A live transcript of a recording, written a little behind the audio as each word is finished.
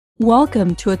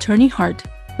Welcome to Attorney Heart,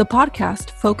 the podcast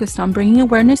focused on bringing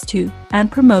awareness to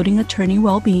and promoting attorney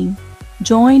well-being.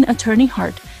 Join Attorney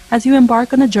Heart as you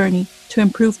embark on a journey to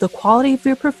improve the quality of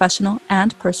your professional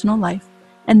and personal life.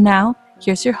 And now,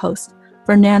 here's your host,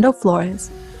 Fernando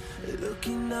Flores.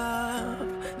 Looking up,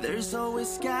 there's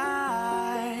always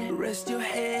sky. Rest your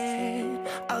head,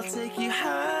 I'll take you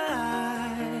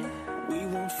high. We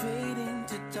won't fade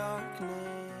into darkness.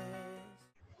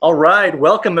 All right,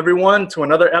 welcome everyone to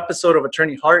another episode of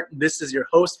Attorney Heart. This is your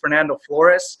host, Fernando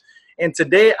Flores. And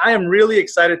today I am really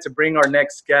excited to bring our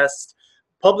next guest,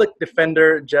 Public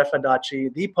Defender Jeff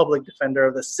Adachi, the Public Defender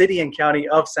of the City and County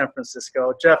of San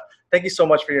Francisco. Jeff, thank you so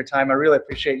much for your time. I really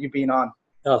appreciate you being on.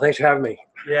 Oh, thanks for having me.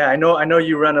 Yeah, I know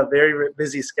you run a very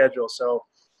busy schedule, so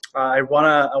I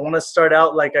wanna start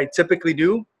out like I typically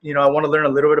do. I want to learn a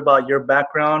little bit about your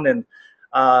background, and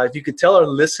if you could tell our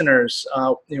listeners,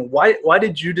 why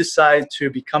did you decide to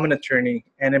become an attorney,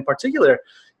 and in particular,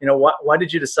 why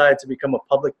did you decide to become a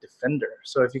public defender?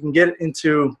 So if you can get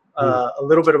into a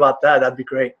little bit about that, that'd be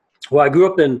great. Well, I grew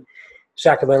up in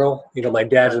Sacramento. My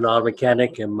dad's an auto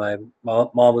mechanic, and my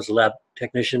mom was a lab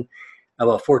technician. I'm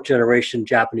a fourth generation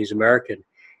Japanese American,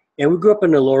 and we grew up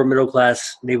in a lower middle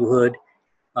class neighborhood.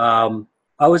 I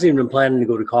wasn't even planning to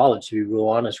go to college, to be real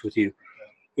honest with you,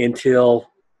 until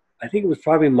I think it was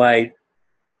probably my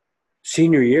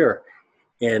senior year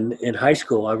in high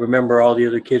school. I remember all the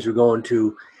other kids were going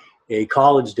to a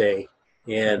college day,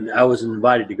 and I wasn't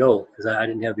invited to go because I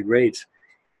didn't have the grades.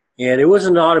 And it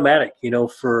wasn't automatic,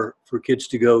 for kids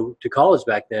to go to college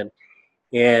back then.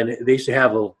 And they used to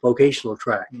have a vocational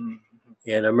track. Mm-hmm.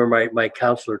 And I remember my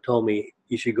counselor told me,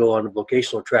 you should go on a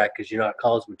vocational track because you're not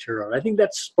college material. And I think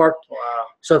that sparked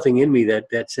something in me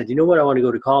that said, you know what, I want to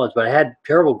go to college. But I had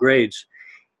terrible grades.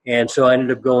 And so I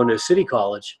ended up going to City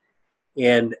College.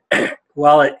 And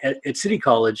while at City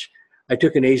College, I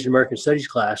took an Asian American Studies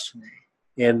class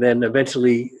and then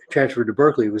eventually transferred to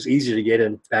Berkeley. It was easier to get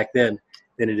in back then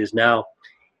than it is now.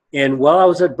 And while I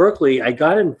was at Berkeley, I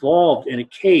got involved in a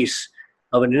case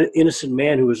of an innocent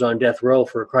man who was on death row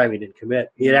for a crime he didn't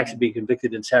commit. He had actually been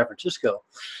convicted in San Francisco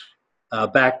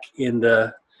back in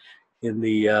the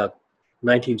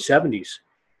 1970s.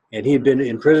 And he had been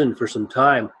in prison for some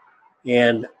time.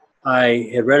 And I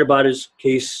had read about his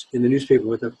case in the newspaper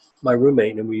with my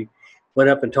roommate, and we went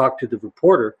up and talked to the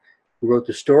reporter who wrote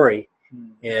the story.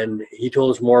 And he told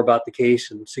us more about the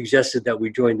case and suggested that we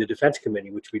join the defense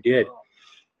committee, which we did.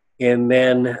 And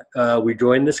then we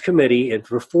joined this committee, and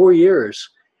for 4 years,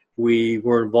 we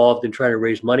were involved in trying to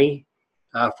raise money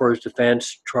for his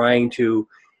defense, trying to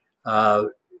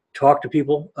talk to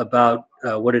people about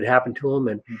what had happened to him.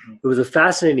 And it was a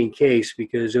fascinating case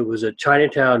because it was a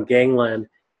Chinatown gangland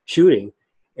shooting,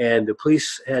 and the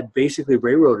police had basically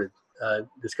railroaded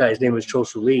this guy. His name was Cho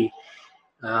Soo Lee,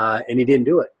 and he didn't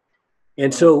do it.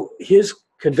 And so his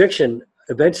conviction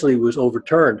eventually was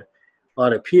overturned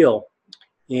on appeal,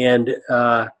 and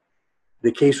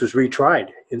the case was retried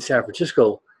in San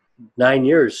Francisco 9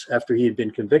 years after he had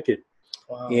been convicted.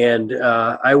 Wow. And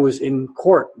I was in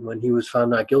court when he was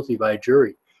found not guilty by a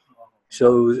jury.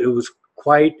 So it was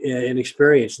quite an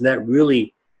experience, and that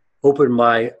really opened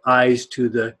my eyes to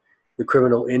the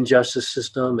criminal injustice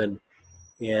system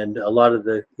and a lot of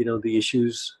the the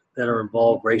issues that are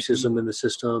involved, racism in the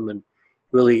system, and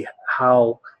really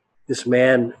how this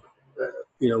man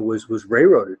was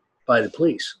railroaded by the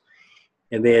police,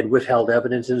 and they had withheld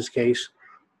evidence in his case.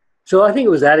 So I think it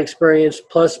was that experience,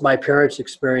 plus my parents'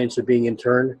 experience of being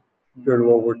interned during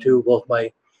World War II. Both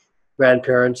my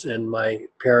grandparents and my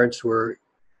parents were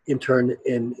interned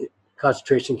in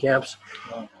concentration camps.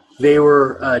 Wow. They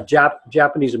were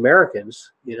Japanese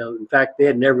Americans. In fact, they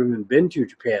had never even been to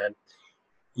Japan,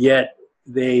 yet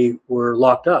they were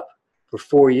locked up for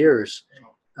 4 years,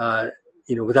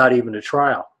 without even a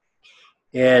trial.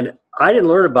 And I didn't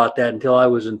learn about that until I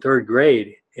was in third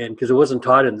grade, and because it wasn't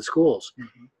taught in the schools.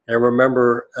 Mm-hmm. And I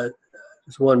remember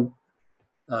this one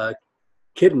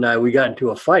kid and we got into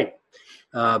a fight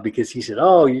because he said,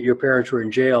 "Oh, your parents were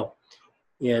in jail."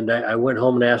 And I went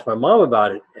home and asked my mom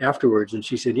about it afterwards, and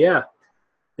she said, "Yeah,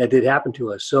 that did happen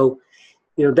to us." So,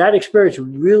 that experience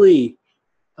really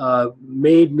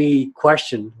made me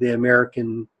question the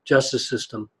American justice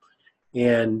system.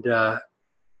 And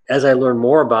as I learned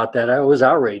more about that, I was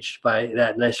outraged by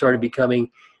that, and I started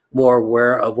becoming more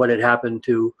aware of what had happened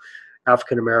to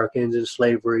African Americans in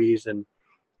slaveries and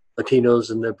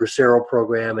Latinos in the Bracero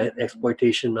program and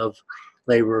exploitation of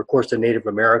labor, of course, the Native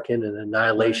American and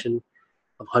annihilation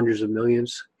of hundreds of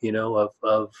millions,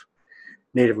 of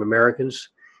Native Americans.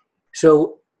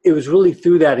 So it was really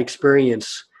through that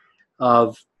experience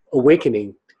of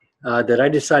awakening that I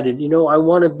decided, I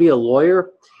want to be a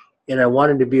lawyer, and I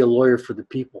wanted to be a lawyer for the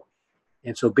people.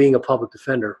 And so being a public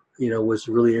defender, was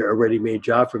really a ready-made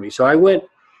job for me. So I went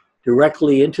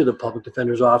directly into the public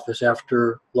defender's office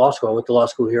after law school. I went to law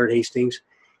school here at Hastings.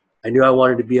 I knew I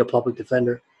wanted to be a public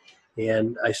defender,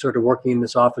 and I started working in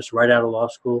this office right out of law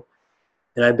school.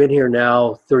 And I've been here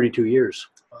now 32 years.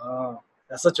 Wow,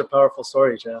 that's such a powerful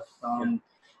story, Jeff.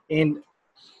 And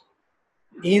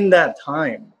in that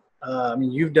time,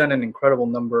 you've done an incredible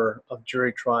number of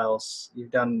jury trials.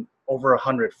 You've done over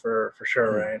 100 for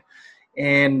sure, right?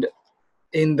 And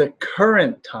in the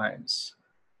current times,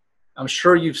 I'm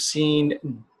sure you've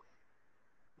seen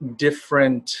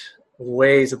different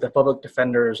ways that the public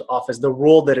defender's office, the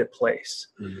role that it plays.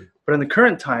 Mm-hmm. But in the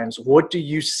current times, what do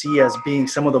you see as being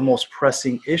some of the most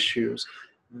pressing issues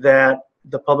that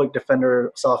the public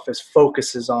defender's office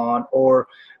focuses on or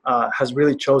has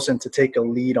really chosen to take a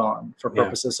lead on for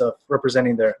purposes of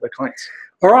representing their clients?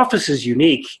 Our office is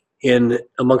unique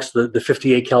amongst the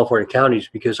 58 California counties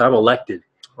because I'm elected.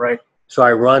 Right. So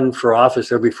I run for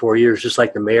office every 4 years, just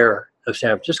like the mayor of San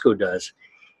Francisco does.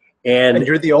 And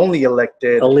you're the only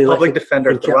elected public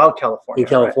defender throughout California. In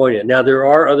California. Right? Now, there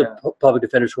are other public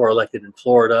defenders who are elected in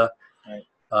Florida,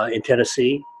 in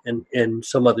Tennessee, and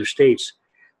some other states.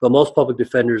 But most public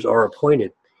defenders are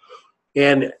appointed.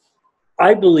 And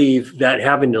I believe that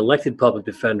having an elected public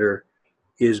defender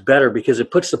is better because it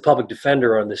puts the public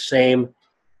defender on the same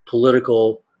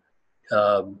political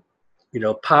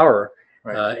power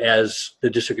as the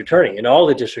district attorney. And all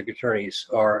the district attorneys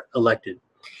are elected.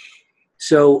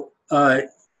 So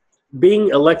being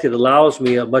elected allows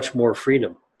me a much more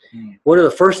freedom. One of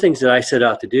the first things that I set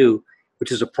out to do,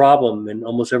 which is a problem in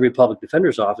almost every public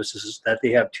defender's office, is that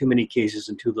they have too many cases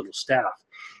and too little staff.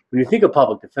 When you think of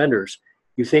public defenders,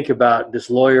 you think about this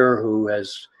lawyer who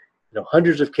has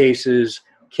hundreds of cases,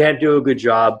 can't do a good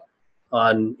job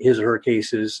on his or her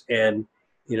cases, and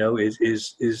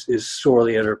is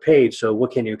sorely underpaid. So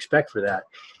what can you expect for that?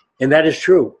 And that is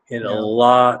true in a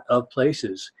lot of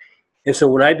places. And so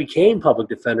when I became public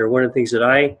defender, one of the things that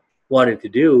I wanted to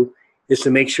do is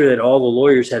to make sure that all the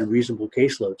lawyers had reasonable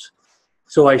caseloads.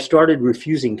 So I started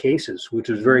refusing cases, which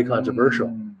was very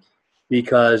controversial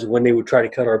because when they would try to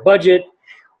cut our budget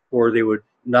or they would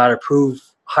not approve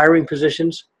hiring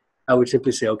positions, I would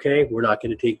simply say, okay, we're not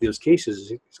going to take those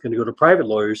cases. It's going to go to private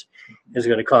lawyers. It's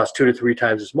going to cost 2 to 3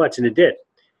 times as much. And it did.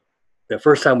 The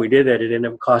first time we did that, it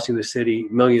ended up costing the city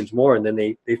millions more, and then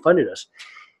they funded us.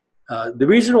 The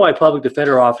reason why public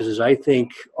defender offices, I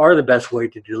think, are the best way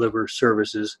to deliver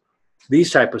services,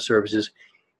 these type of services,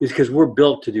 is because we're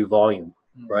built to do volume,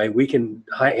 right? We can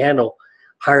handle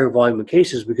higher volume of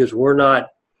cases because we're not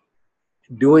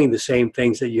doing the same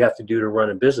things that you have to do to run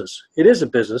a business. It is a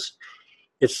business.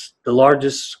 It's the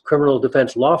largest criminal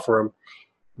defense law firm,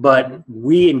 but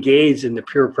we engage in the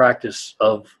pure practice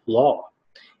of law.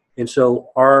 And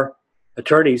so our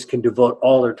attorneys can devote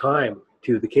all their time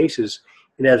to the cases,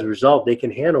 and as a result, they can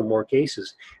handle more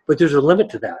cases. But there's a limit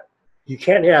to that. You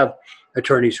can't have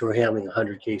attorneys who are handling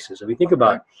 100 cases. I mean, think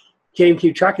about it. You can't even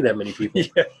keep track of that many people.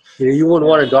 You wouldn't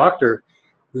want a doctor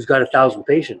who's got 1,000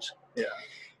 patients. Yeah.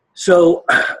 So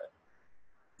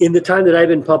in the time that I've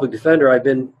been public defender, I've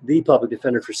been the public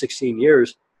defender for 16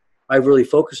 years. I've really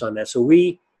focused on that. So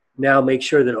we now make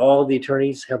sure that all the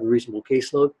attorneys have a reasonable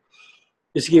caseload.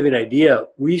 Just to give you an idea,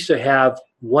 we used to have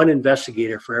one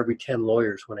investigator for every 10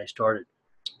 lawyers when I started.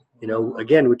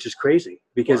 Again, which is crazy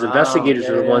because investigators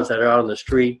are the ones that are out on the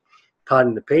street,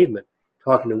 pounding the pavement,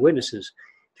 talking to witnesses.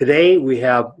 Today, we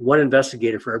have one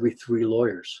investigator for every 3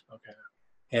 lawyers. Okay.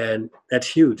 And that's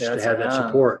huge to have that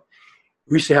support.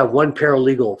 We used to have one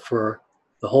paralegal for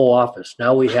the whole office.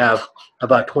 Now we have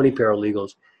about 20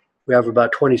 paralegals. We have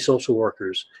about 20 social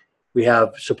workers. We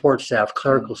have support staff,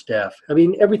 clerical staff. I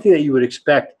mean, everything that you would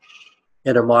expect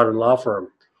at a modern law firm.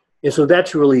 And so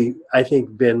that's really, I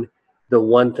think, been the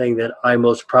one thing that I'm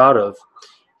most proud of.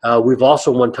 We've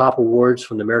also won top awards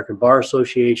from the American Bar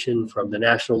Association, from the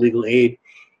National Legal Aid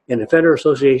and Defender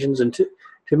Associations. And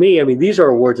to me, I mean, these are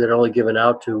awards that are only given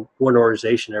out to one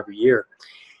organization every year.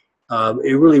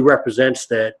 It really represents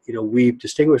that, we've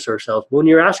distinguished ourselves. When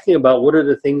you're asking about what are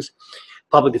the things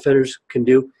public defenders can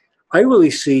do, I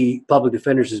really see public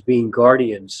defenders as being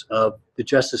guardians of the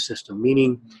justice system,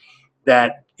 meaning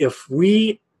that if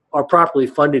we are properly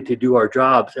funded to do our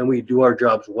jobs and we do our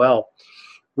jobs well,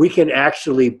 we can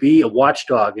actually be a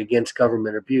watchdog against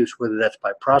government abuse, whether that's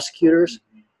by prosecutors,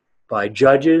 by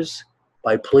judges,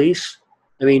 by police.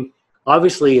 I mean,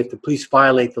 obviously, if the police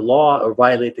violate the law or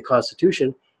violate the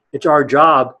Constitution, it's our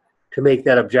job to make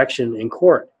that objection in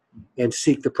court and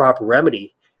seek the proper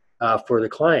remedy for the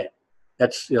client.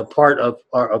 That's part of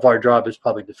our job as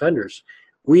public defenders.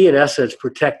 We, in essence,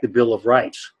 protect the Bill of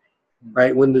Rights,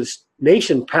 right? When this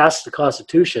nation passed the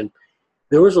Constitution,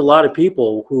 there was a lot of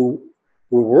people who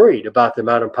were worried about the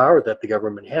amount of power that the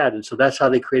government had, and so that's how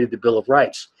they created the Bill of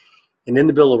Rights. And in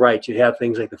the Bill of Rights, you have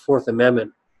things like the Fourth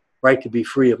Amendment, right to be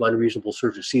free of unreasonable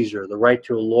search or seizure, the right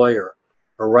to a lawyer,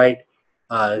 a right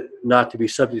not to be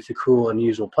subject to cruel and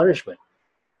unusual punishment.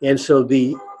 And so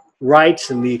the rights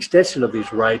and the extension of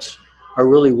these rights are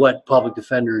really what public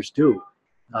defenders do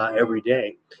every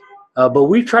day. But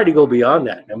we've tried to go beyond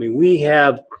that. I mean, we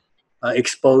have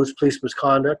exposed police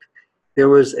misconduct. There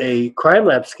was a crime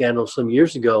lab scandal some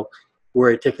years ago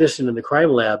where a technician in the crime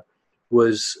lab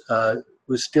was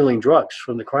stealing drugs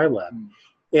from the crime lab.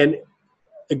 And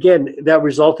again, that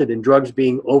resulted in drugs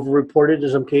being overreported in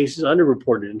some cases,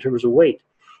 underreported in terms of weight.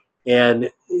 And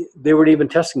they weren't even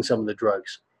testing some of the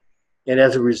drugs. And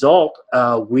as a result,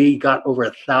 we got over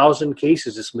 1,000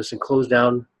 cases dismissed and closed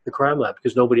down the crime lab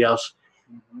because nobody else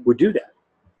would do that.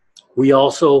 We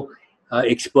also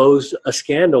exposed a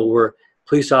scandal where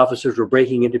police officers were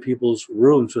breaking into people's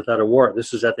rooms without a warrant.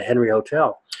 This was at the Henry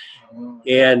Hotel.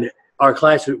 And our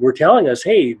clients were telling us,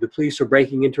 hey, the police are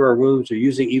breaking into our rooms, they're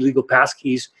using illegal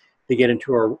passkeys to get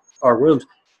into our rooms.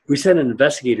 We sent an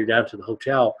investigator down to the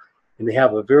hotel, and they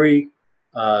have a very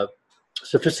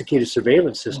sophisticated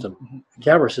surveillance system,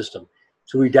 camera system.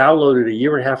 So we downloaded a 1.5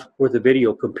 years worth of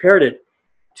video, compared it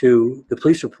to the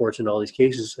police reports in all these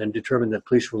cases, and determined that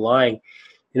police were lying.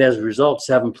 And as a result,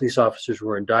 7 police officers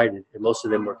were indicted, and most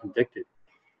of them were convicted.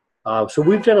 So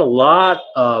we've done a lot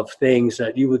of things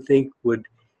that you would think would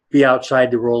be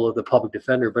outside the role of the public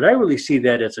defender. But I really see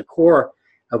that as a core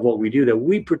of what we do, that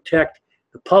we protect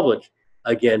the public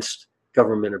against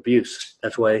government abuse.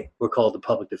 That's why we're called the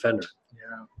public defender.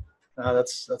 Yeah,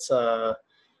 that's a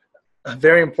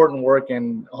very important work,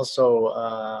 and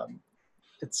also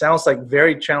it sounds like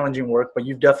very challenging work, but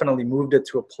you've definitely moved it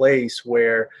to a place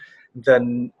where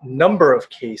the number of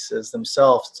cases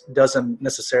themselves doesn't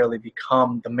necessarily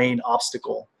become the main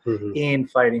obstacle in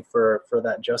fighting for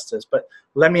that justice. But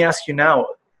let me ask you now,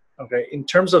 okay, in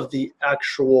terms of the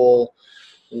actual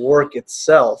work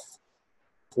itself,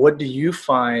 what do you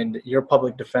find your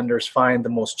public defenders find the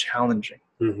most challenging?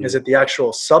 Is it the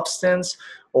actual substance,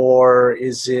 or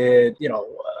is it,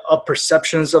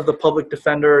 perceptions of the public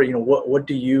defender? What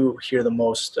do you hear the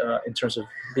most in terms of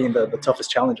being the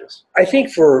toughest challenges? I think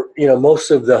for,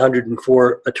 most of the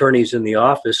 104 attorneys in the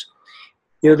office,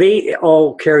 they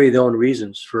all carry their own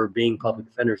reasons for being public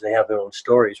defenders. They have their own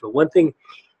stories. But one thing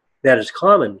that is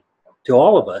common to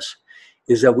all of us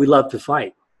is that we love to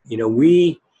fight.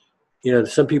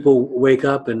 Some people wake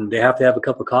up and they have to have a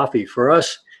cup of coffee. For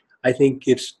us, I think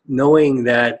it's knowing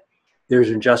that there's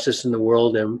injustice in the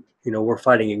world, and we're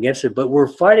fighting against it, but we're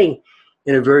fighting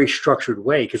in a very structured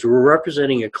way because we're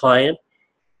representing a client.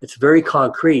 It's very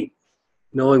concrete,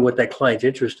 knowing what that client's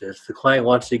interest is. The client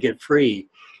wants to get free.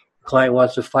 The client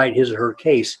wants to fight his or her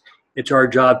case. It's our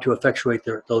job to effectuate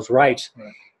those rights.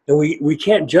 Right. And we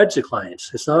can't judge the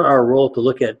clients. It's not our role to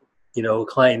look at a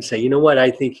client and say, you know what, I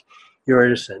think you're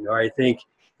innocent, or I think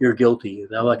you're guilty,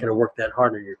 and I'm not going to work that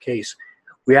hard on your case.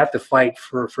 We have to fight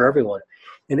for everyone.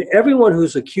 And everyone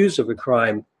who's accused of a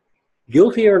crime,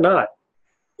 guilty or not,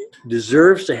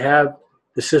 deserves to have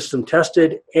the system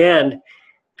tested and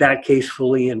that case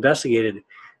fully investigated.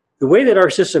 The way that our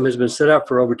system has been set up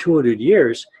for over 200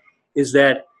 years is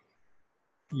that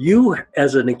you,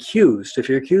 as an accused, if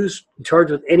you're accused,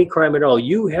 charged with any crime at all,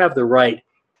 you have the right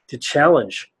to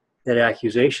challenge that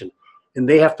accusation. And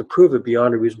they have to prove it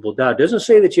beyond a reasonable doubt. It doesn't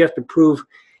say that you have to prove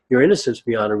your innocence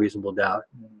beyond a reasonable doubt.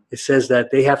 It says that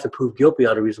they have to prove guilt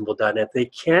beyond a reasonable doubt. And if they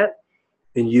can't,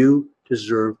 then you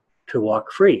deserve to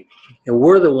walk free. And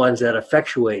we're the ones that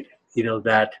effectuate,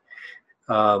 that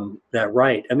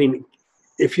right. I mean,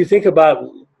 if you think about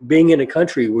being in a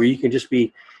country where you can just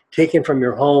be taken from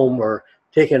your home or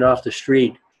taken off the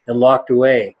street and locked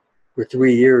away for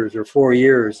 3 years or 4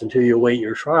 years until you await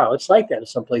your trial, it's like that in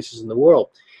some places in the world.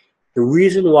 The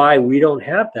reason why we don't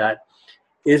have that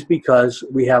is because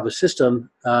we have a system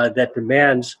that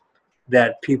demands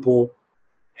that people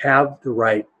have the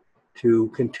right to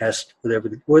contest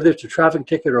whether it's a traffic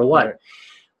ticket or what. Right.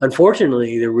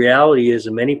 Unfortunately, the reality is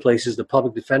in many places the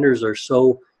public defenders are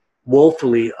so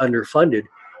woefully underfunded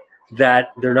that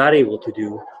they're not able to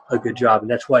do a good job. And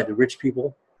that's why the rich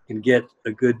people can get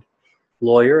a good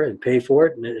lawyer and pay for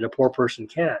it, and a poor person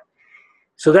can't.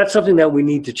 So that's something that we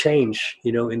need to change,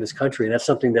 in this country. And that's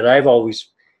something that I've always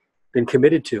been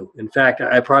committed to. In fact,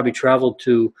 I probably traveled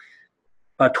to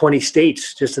about 20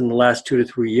 states just in the last 2 to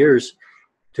 3 years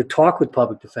to talk with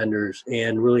public defenders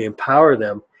and really empower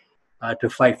them to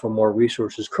fight for more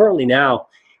resources. Currently now,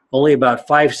 only about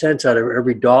 5 cents out of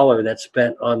every dollar that's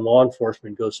spent on law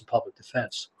enforcement goes to public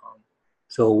defense.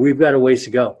 So we've got a ways to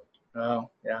go. Oh,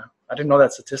 yeah. I didn't know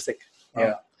that statistic.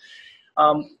 Yeah.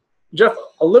 Jeff,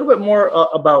 a little bit more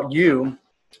about you.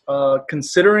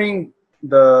 Considering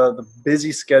the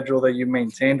busy schedule that you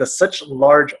maintain, the such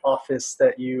large office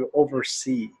that you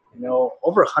oversee,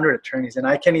 over 100 attorneys, and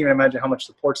I can't even imagine how much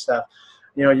support staff,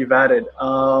 you've added.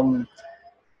 What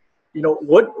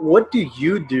do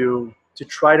you do to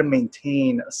try to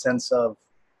maintain a sense of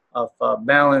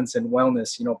balance and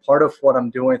wellness? Part of what I'm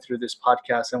doing through this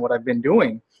podcast and what I've been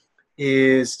doing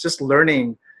is just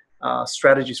learning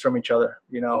strategies from each other.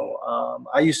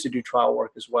 I used to do trial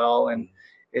work as well, and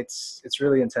it's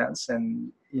really intense.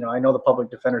 And I know the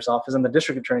public defender's office and the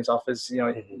district attorney's office.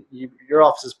 Your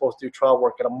offices both do trial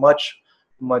work at a much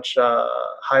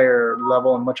higher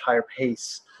level and much higher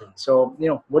pace. So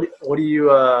what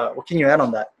can you add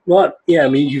on that? Well, yeah, I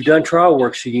mean, you've done trial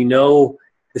work, so you know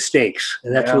the stakes,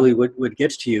 and that's really what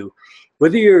gets to you.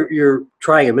 Whether you're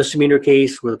trying a misdemeanor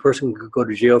case where the person could go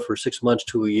to jail for 6 months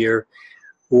to a year,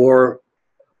 or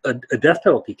a death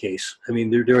penalty case. I mean,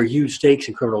 there are huge stakes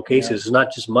in criminal cases. It's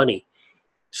not just money.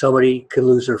 Somebody can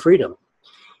lose their freedom.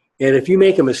 And if you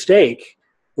make a mistake,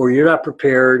 or you're not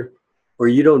prepared, or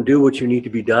you don't do what you need to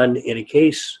be done in a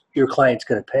case, your client's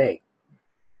going to pay.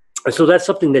 And so that's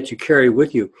something that you carry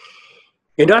with you.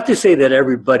 And not to say that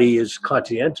everybody is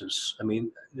conscientious. I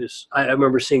mean, I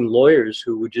remember seeing lawyers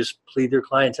who would just plead their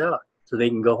clients out so they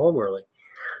can go home early.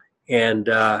 And,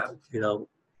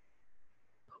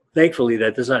 thankfully,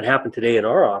 that does not happen today in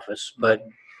our office, but,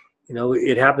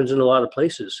 it happens in a lot of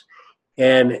places.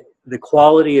 And the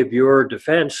quality of your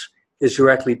defense is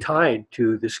directly tied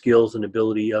to the skills and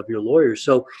ability of your lawyers.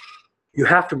 So you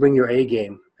have to bring your A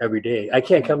game every day. I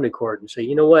can't come to court and say,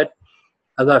 you know what,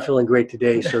 I'm not feeling great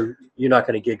today, so you're not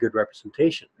going to get good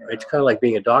representation. Right? It's kind of like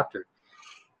being a doctor.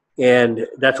 And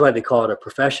that's why they call it a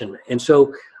profession. And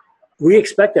so we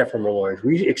expect that from our lawyers.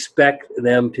 We expect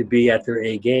them to be at their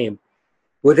A game.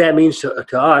 What that means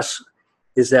to us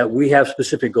is that we have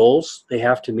specific goals they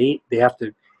have to meet. They have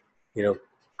to,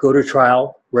 go to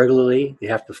trial regularly. They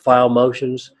have to file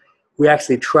motions. We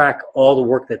actually track all the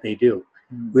work that they do.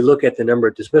 We look at the number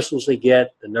of dismissals they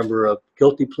get, the number of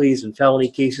guilty pleas and felony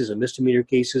cases and misdemeanor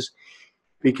cases,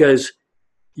 because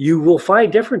you will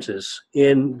find differences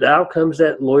in the outcomes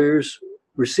that lawyers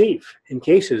receive in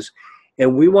cases.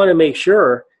 And we want to make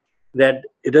sure that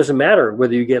it doesn't matter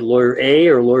whether you get lawyer A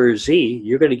or lawyer Z,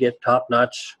 you're going to get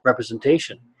top-notch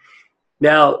representation.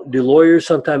 Now, do lawyers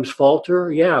sometimes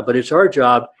falter? Yeah, but it's our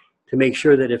job to make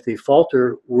sure that if they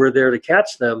falter, we're there to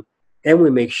catch them, and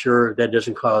we make sure that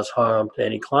doesn't cause harm to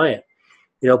any client.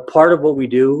 Part of what we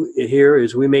do here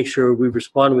is we make sure we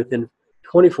respond within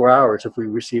 24 hours if we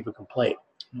receive a complaint.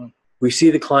 We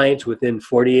see the clients within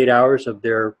 48 hours of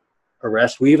their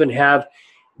arrest. We even have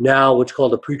now what's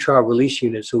called a pretrial release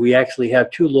unit. So we actually have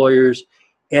 2 lawyers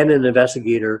and an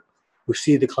investigator who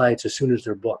see the clients as soon as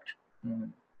they're booked.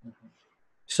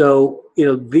 So,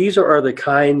 these are the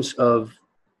kinds of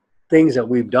things that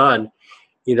we've done,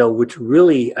 which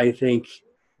really, I think,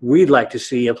 we'd like to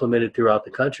see implemented throughout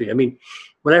the country. I mean,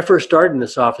 when I first started in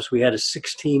this office, we had a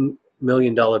 $16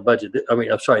 million budget.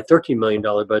 $13 million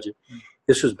budget.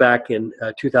 This was back in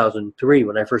 2003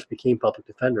 when I first became public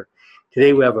defender.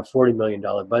 Today we have a $40 million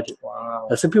budget. Wow.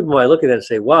 Now, some people might look at that and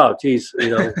say, wow, geez,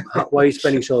 why are you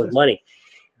spending so much money?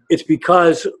 It's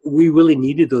because we really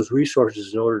needed those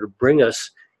resources in order to bring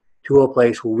us to a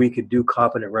place where we could do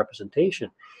competent representation.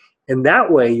 And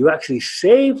that way you actually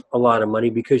save a lot of money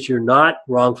because you're not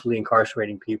wrongfully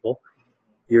incarcerating people.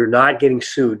 You're not getting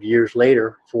sued years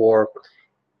later for,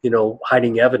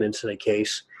 hiding evidence in a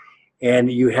case.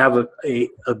 And you have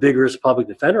a vigorous public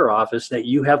defender office that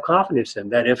you have confidence in,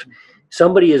 that if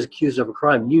somebody is accused of a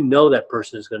crime, that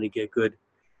person is going to get good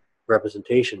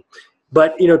representation.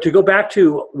 But, to go back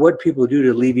to what people do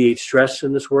to alleviate stress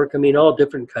in this work, I mean, all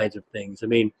different kinds of things. I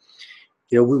mean,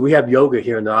 we have yoga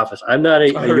here in the office. I'm not a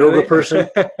yoga person,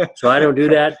 so I don't do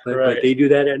that, but they do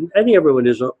that. And I think everyone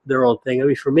does their own thing. I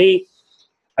mean, for me,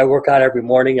 I work out every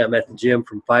morning. I'm at the gym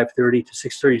from 5:30 to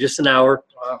 6:30, just an hour.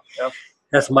 Wow. Yep.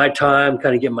 That's my time,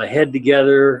 kind of get my head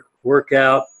together, work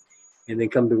out, and then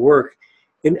come to work.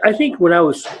 And I think when I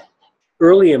was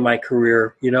early in my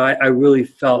career, I really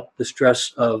felt the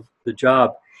stress of the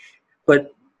job.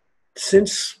 But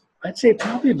since, I'd say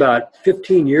probably about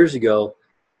 15 years ago,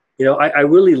 I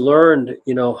really learned,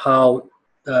 how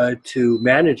to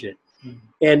manage it.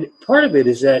 And part of it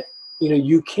is that,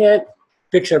 you can't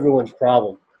fix everyone's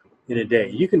problem in a day.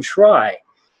 You can try,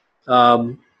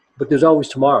 but there's always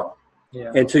tomorrow.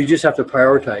 Yeah. And so you just have to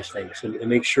prioritize things and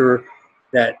make sure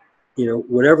that,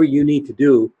 whatever you need to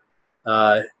do,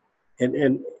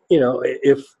 and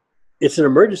if it's an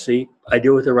emergency, I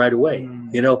deal with it right away.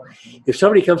 If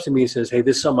somebody comes to me and says, hey,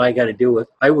 this is something I got to deal with,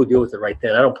 I will deal with it right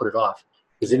then. I don't put it off,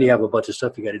 because then you have a bunch of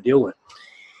stuff you got to deal with.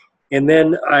 And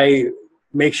then I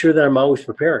make sure that I'm always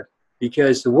prepared,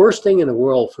 because the worst thing in the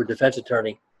world for a defense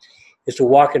attorney is to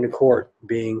walk into court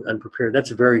being unprepared. That's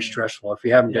very stressful if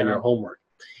you haven't done your homework,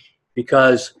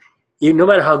 because no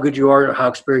matter how good you are or how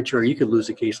experienced you are, you could lose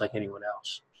a case like anyone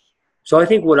else. So I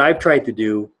think what I've tried to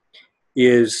do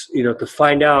is, to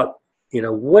find out,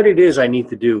 what it is I need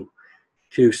to do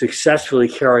to successfully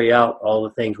carry out all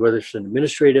the things, whether it's an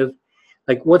administrative.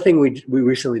 Like one thing we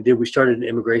recently did, we started an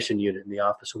immigration unit in the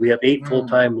office. So we have 8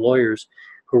 full-time lawyers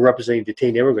who are representing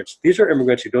detained immigrants. These are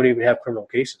immigrants who don't even have criminal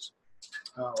cases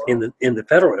in the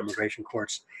federal immigration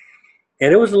courts.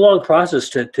 And it was a long process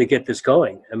to get this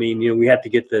going. I mean, we had to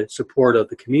get the support of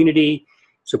the community,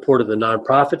 support of the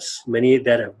nonprofits, many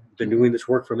that have been doing this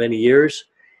work for many years.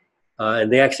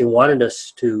 And they actually wanted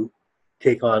us to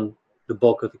take on the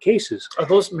bulk of the cases. Are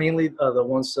those mainly the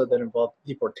ones that involve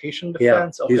deportation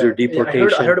defense? Yeah, these are deportation.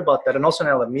 Yeah, I heard about that. And also in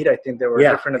Alameda, I think there were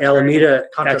different attorneys. Alameda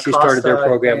actually started their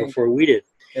program before we did.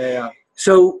 Yeah.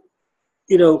 So,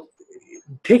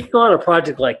 taking on a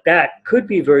project like that could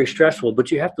be very stressful,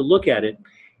 but you have to look at it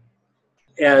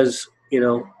as,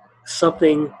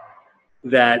 something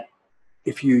that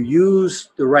if you use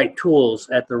the right tools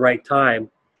at the right time,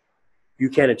 you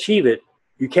can achieve it.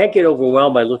 You can't get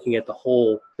overwhelmed by looking at the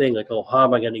whole thing like, oh, how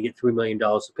am I going to get $3 million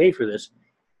to pay for this?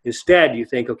 Instead, you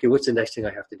think, okay, what's the next thing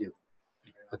I have to do?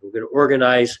 Like, we're going to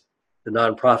organize the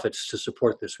nonprofits to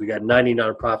support this. We got 90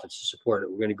 nonprofits to support it.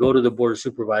 We're going to go to the Board of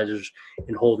Supervisors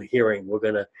and hold a hearing. We're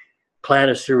going to plan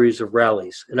a series of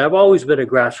rallies. And I've always been a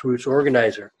grassroots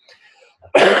organizer.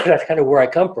 That's kind of where I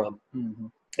come from. Mm-hmm.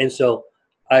 And so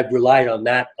I've relied on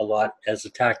that a lot as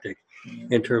a tactic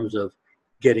in terms of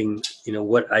getting,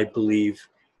 what I believe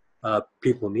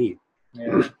people need.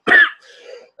 Yeah.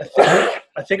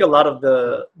 I think a lot of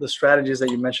the strategies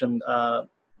that you mentioned,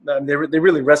 they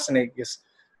really resonate, because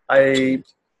I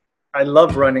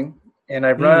love running, and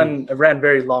I ran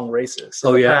very long races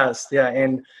in the past. Yeah,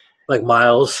 and like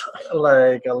miles,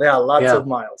 lots of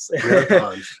miles.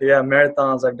 Marathons.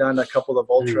 Marathons. I've done a couple of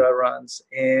ultra runs,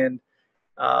 and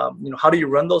how do you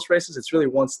run those races? It's really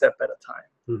one step at a time.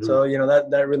 Mm-hmm. So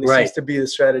that really seems to be the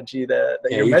strategy that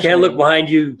you're mentioning. You can't look behind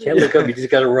you, can't look up. You just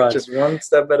got to run. Just one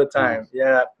step at a time. Mm-hmm.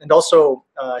 Yeah, and also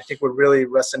I think what really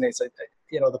resonates,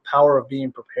 the power of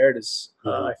being prepared is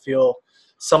I feel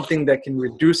something that can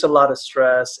reduce a lot of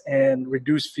stress and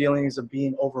reduce feelings of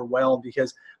being overwhelmed,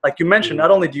 because like you mentioned,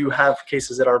 not only do you have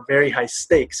cases that are very high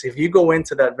stakes, if you go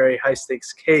into that very high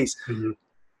stakes case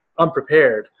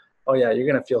unprepared, you're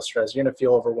going to feel stressed, you're going to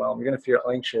feel overwhelmed, you're going to feel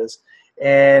anxious,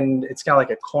 and it's kind of like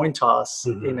a coin toss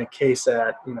in a case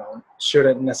that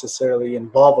shouldn't necessarily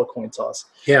involve a coin toss.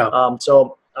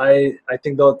 So I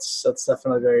think that's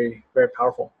definitely very, very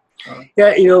powerful.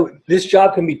 This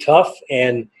job can be tough,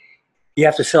 and you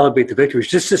have to celebrate the victories.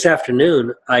 Just this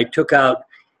afternoon, I took out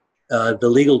the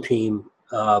legal team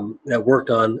that worked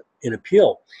on an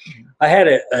appeal. I had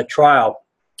a trial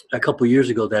a couple of years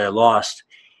ago that I lost,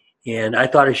 and I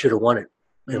thought I should have won it.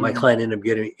 And my client ended up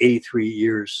getting 83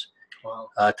 years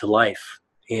to life.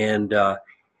 And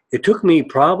it took me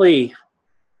probably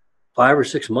 5 or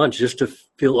 6 months just to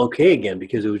feel okay again,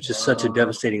 because it was just such a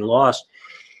devastating loss.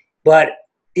 But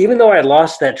even though I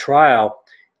lost that trial,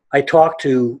 I talked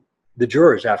to the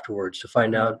jurors afterwards to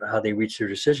find out how they reached their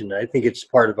decision. I think it's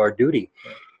part of our duty,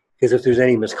 because if there's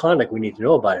any misconduct, we need to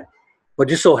know about it. But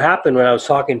just so happened, when I was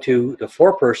talking to the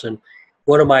foreperson,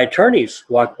 one of my attorneys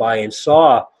walked by and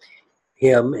saw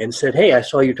him and said, "Hey, I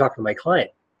saw you talking to my client."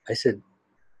 I said,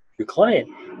 "Your client?"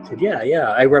 He said,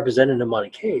 Yeah, I represented him on a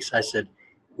case. I said,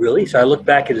 "Really?" So I looked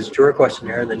back at his juror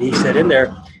questionnaire, and then he said in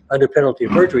there, under penalty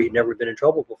of perjury, he'd never been in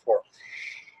trouble before.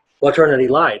 Well, it turned out he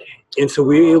lied. And so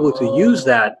we were able to use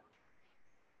that,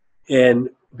 and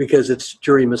because it's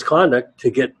jury misconduct, to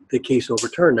get the case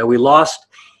overturned. Now, we lost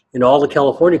in all the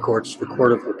California courts, the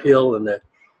Court of Appeal and the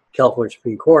California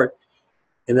Supreme Court.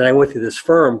 And then I went to this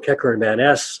firm, Kecker and Van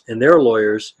Ness, and their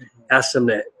lawyers, asked them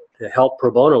to help pro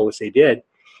bono, which they did.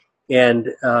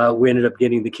 And we ended up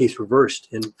getting the case reversed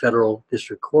in federal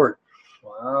district court.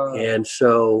 Wow. And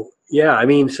so,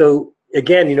 so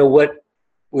again, what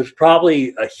was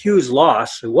probably a huge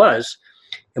loss, and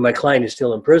my client is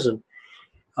still in prison.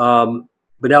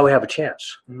 But now we have a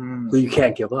chance. So you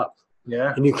can't give up.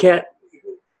 Yeah. And you can't,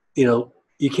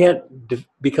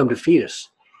 become defeatist.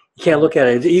 You can't look at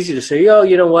it. It's easy to say,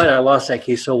 you know what, I lost that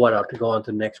case, so what? I'll have to go on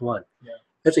to the next one. Yeah.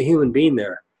 That's a human being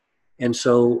there. And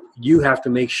so you have to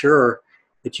make sure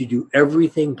that you do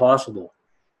everything possible.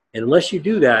 And unless you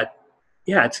do that,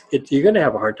 yeah, you're going to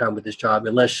have a hard time with this job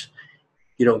unless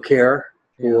you don't care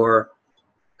or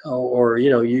you're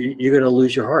going to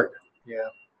lose your heart. Yeah,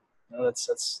 no,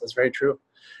 that's very true.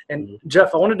 And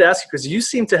Jeff, I wanted to ask you, because you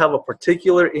seem to have a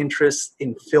particular interest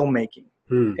in filmmaking.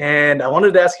 And I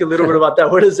wanted to ask you a little bit about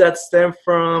that. Where does that stem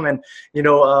from? And,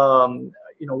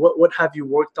 what have you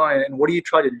worked on, and what do you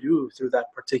try to do through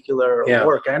that particular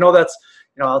work? I know that's,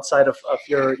 outside of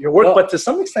your work, but to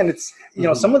some extent it's,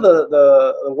 some of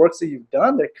the works that you've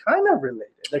done, they're kind of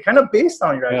related. They're kind of based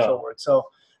on your actual work. So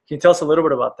can you tell us a little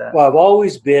bit about that? Well, I've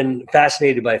always been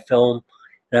fascinated by film,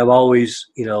 and I've always,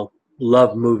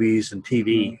 loved movies and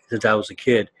TV since I was a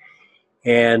kid.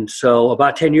 And so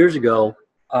about 10 years ago,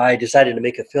 I decided to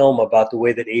make a film about the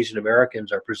way that Asian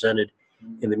Americans are presented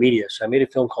in the media. So I made a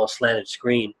film called Slanted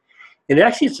Screen. And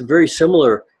actually it's very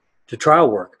similar to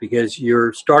trial work, because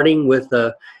you're starting with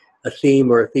a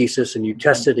theme or a thesis, and you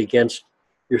test it against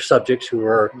your subjects who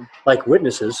are like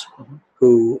witnesses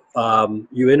who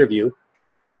you interview.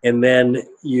 And then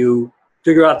you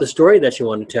figure out the story that you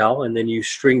want to tell, and then you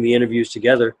string the interviews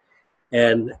together.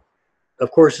 And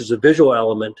of course, there's a visual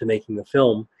element to making the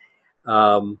film,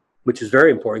 which is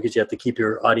very important because you have to keep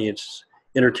your audience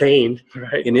entertained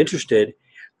and interested.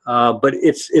 But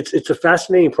it's a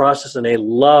fascinating process, and I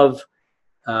love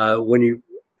when you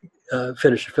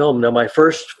finish a film. Now, my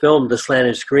first film, The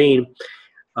Slanted Screen,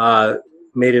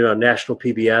 made it on national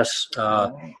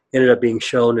PBS, ended up being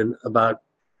shown in about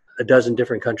a dozen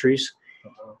different countries.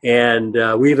 And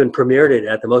we even premiered it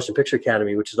at the Motion Picture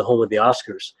Academy, which is the home of the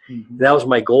Oscars. And that was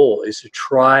my goal, is to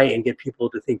try and get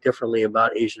people to think differently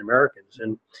about Asian Americans.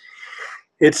 And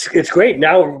it's great.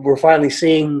 Now we're finally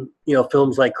seeing,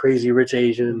 films like Crazy Rich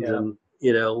Asians, and,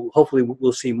 hopefully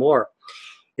we'll see more.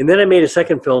 And then I made a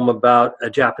second film about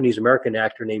a Japanese American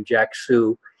actor named Jack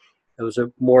Soo. It was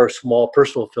a more small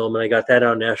personal film, and I got that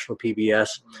on national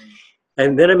PBS.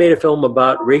 And then I made a film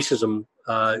about racism.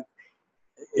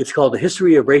 It's called The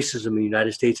History of Racism in the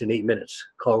United States in 8 Minutes,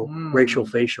 called Racial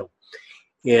Facial.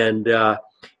 And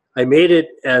I made it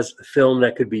as a film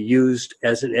that could be used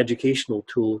as an educational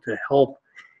tool to help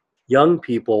young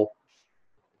people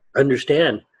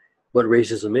understand what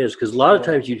racism is. Because a lot of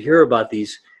times you'd hear about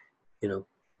these,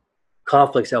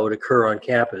 conflicts that would occur on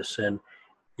campus, and,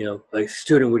 a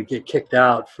student would get kicked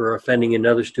out for offending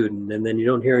another student, and then you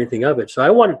don't hear anything of it. So I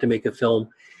wanted to make a film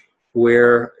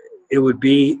where it would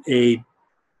be a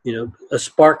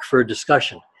spark for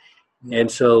discussion. And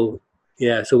so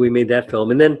we made that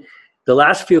film. And then the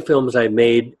last few films I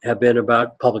made have been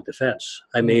about public defense.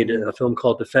 I made a film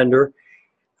called Defender,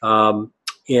 and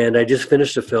I just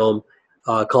finished a film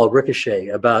called Ricochet,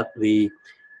 about the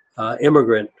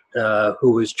immigrant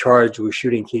who was charged with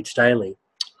shooting Kate Steinle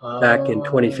back in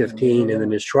 2015. And then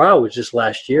his trial was just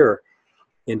last year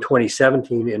in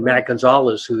 2017. And Matt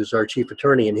Gonzalez, who's our chief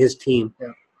attorney, and his team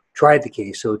tried the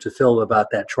case. So it's a film about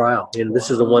that trial. And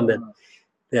this is the one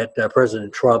that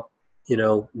President Trump,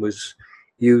 was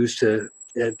used to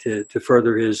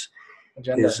further his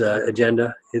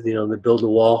agenda, to build a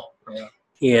wall.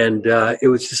 And it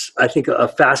was just, I think, a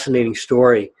fascinating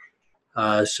story.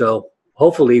 So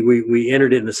hopefully we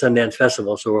entered it in the Sundance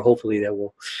Festival. So we're hopefully that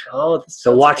we'll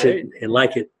watch it and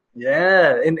like it.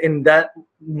 Yeah, and that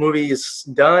movie is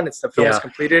done. The film is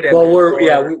completed.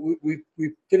 And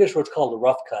we finished what's called a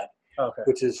rough cut,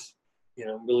 which is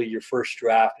really your first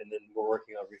draft, and then we're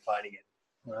working on refining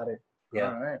it. Got it.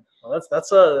 Yeah. All right. Well,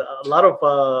 that's a lot of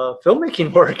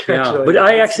filmmaking work. Actually. But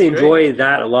I actually enjoy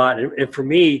that a lot, and for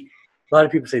me, a lot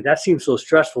of people say that seems so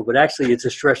stressful, but actually it's a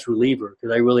stress reliever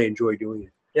because I really enjoy doing it.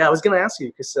 Yeah, I was going to ask you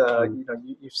because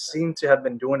you seem to have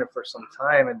been doing it for some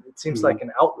time, and it seems like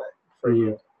an outlet for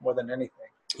you more than anything.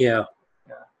 Yeah.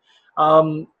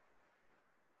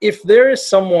 If there is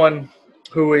someone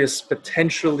who is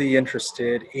potentially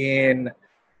interested in,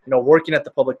 working at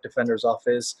the public defender's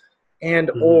office and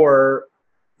or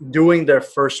doing their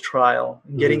first trial,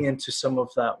 getting into some of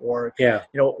that work,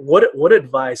 what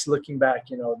advice, looking back,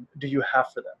 do you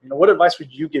have for them? What advice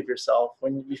would you give yourself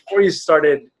before you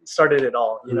started it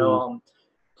all?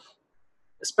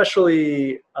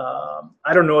 Especially,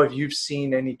 I don't know if you've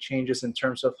seen any changes in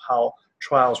terms of how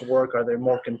trials work. Are they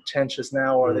more contentious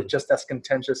now, or are they just as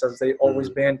contentious as they've always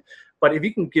been? But if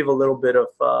you can give a little bit of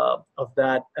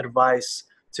that advice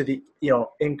to the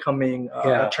incoming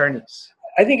attorneys.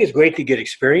 I think it's great to get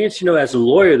experience. As a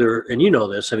lawyer,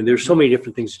 there's so many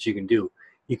different things that you can do.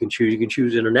 You can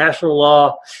choose international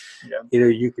law.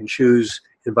 You can choose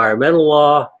environmental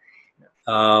law.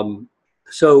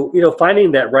 So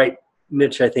finding that right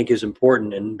niche, I think, is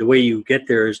important. And the way you get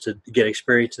there is to get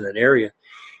experience in that area.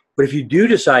 But if you do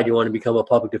decide you want to become a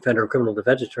public defender or criminal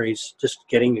defense attorney, it's just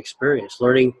getting experience,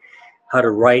 learning how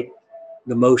to write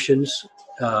the motions,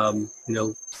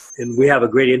 and we have a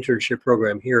great internship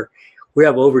program here. We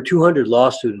have over 200 law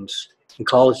students and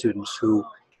college students who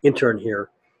intern here.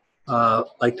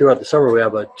 Like throughout the summer, we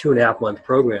have a 2.5-month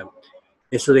program.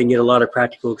 And so they can get a lot of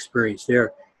practical experience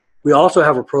there. We also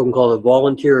have a program called the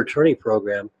Volunteer Attorney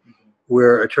Program,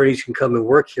 where attorneys can come and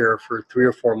work here for 3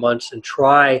 or 4 months and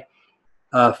try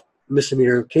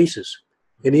misdemeanor cases.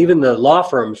 And even the law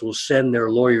firms will send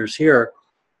their lawyers here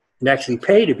and actually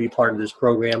pay to be part of this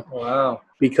program. Wow.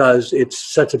 Because it's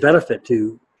such a benefit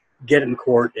to get in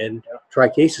court and try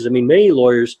cases. I mean, many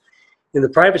lawyers in the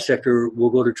private sector will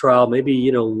go to trial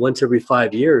maybe, once every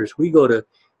 5 years. We go to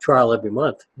trial every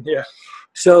month. Yeah.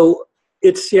 So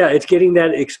it's getting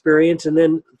that experience and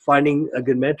then finding a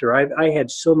good mentor. I had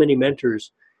so many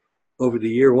mentors over the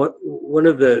year. One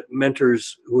of the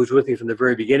mentors who was with me from the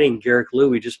very beginning, Garrick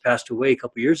Liu, he just passed away a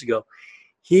couple of years ago.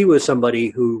 He was somebody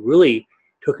who really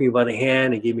took me by the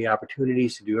hand and gave me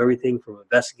opportunities to do everything from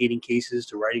investigating cases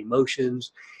to writing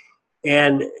motions,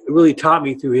 and it really taught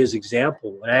me through his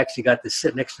example. I actually got to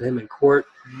sit next to him in court.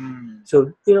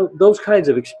 So, those kinds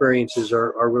of experiences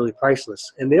are really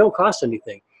priceless, and they don't cost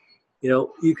anything.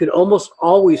 You can almost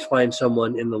always find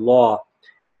someone in the law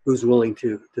who's willing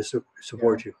to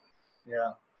support you.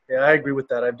 Yeah, I agree with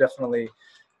that.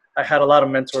 I had a lot of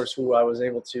mentors who I was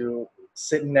able to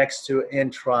sit next to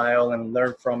in trial and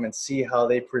learn from and see how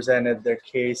they presented their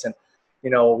case, and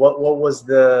what was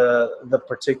the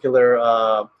particular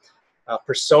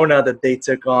persona that they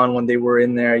took on when they were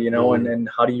in there, and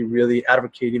how do you really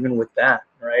advocate even with that,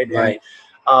 right? Right.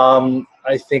 And,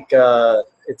 I think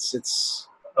it's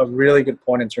a really good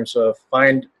point in terms of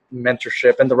find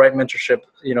mentorship, and the right mentorship,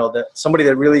 that somebody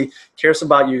that really cares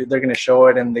about you, they're going to show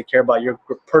it, and they care about your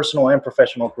personal and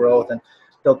professional growth, and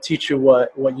they'll teach you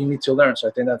what you need to learn. So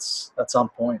I think that's on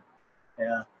point.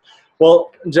 Yeah.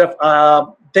 Well, Jeff,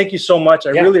 thank you so much.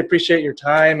 I really appreciate your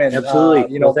time, and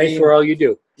absolutely. Thanks for all you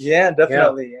do. Yeah,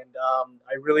 definitely. Yeah. And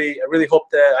I really hope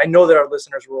that, I know that our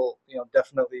listeners will,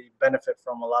 definitely benefit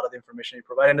from a lot of the information you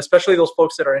provide, and especially those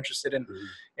folks that are interested in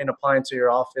applying to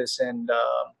your office. And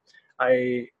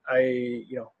I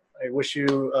wish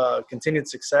you continued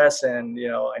success. And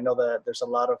I know that there's a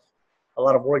lot of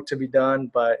work to be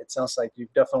done, but it sounds like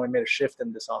you've definitely made a shift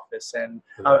in this office, and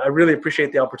I really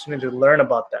appreciate the opportunity to learn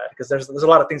about that, because there's a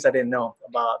lot of things I didn't know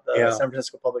about the San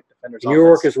Francisco Public Defender's Office. Your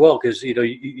work as well, because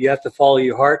you have to follow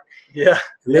your heart. Yeah,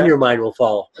 and then your mind will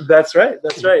follow. That's right.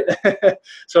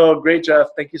 So great, Jeff.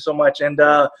 Thank you so much. And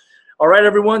all right,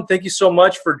 everyone, thank you so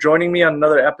much for joining me on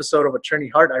another episode of Attorney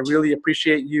Heart. I really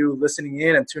appreciate you listening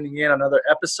in and tuning in on another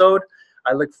episode.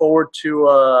 I look forward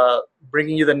to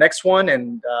bringing you the next one.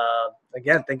 And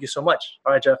again, thank you so much.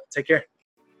 All right, Jeff, take care.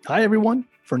 Hi, everyone.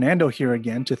 Fernando here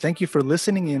again to thank you for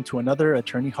listening in to another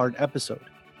Attorney Heart episode.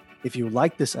 If you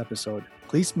like this episode,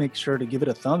 please make sure to give it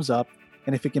a thumbs up.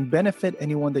 And if it can benefit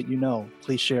anyone that you know,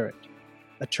 please share it.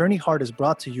 Attorney Heart is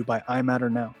brought to you by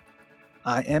iMatterNow.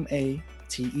 IMATERNOW.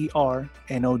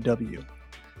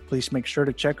 Please make sure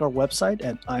to check our website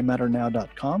at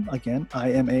imatternow.com. Again,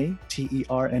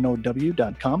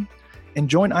 imatternow.com. And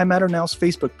join iMatterNow's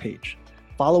Facebook page.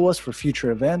 Follow us for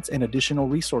future events and additional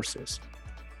resources.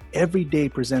 Every day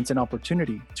presents an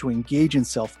opportunity to engage in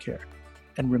self-care.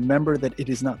 And remember that it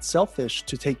is not selfish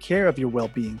to take care of your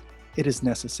well-being. It is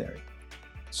necessary.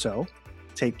 So,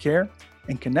 take care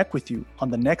and connect with you on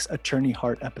the next Attorney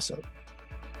Heart episode.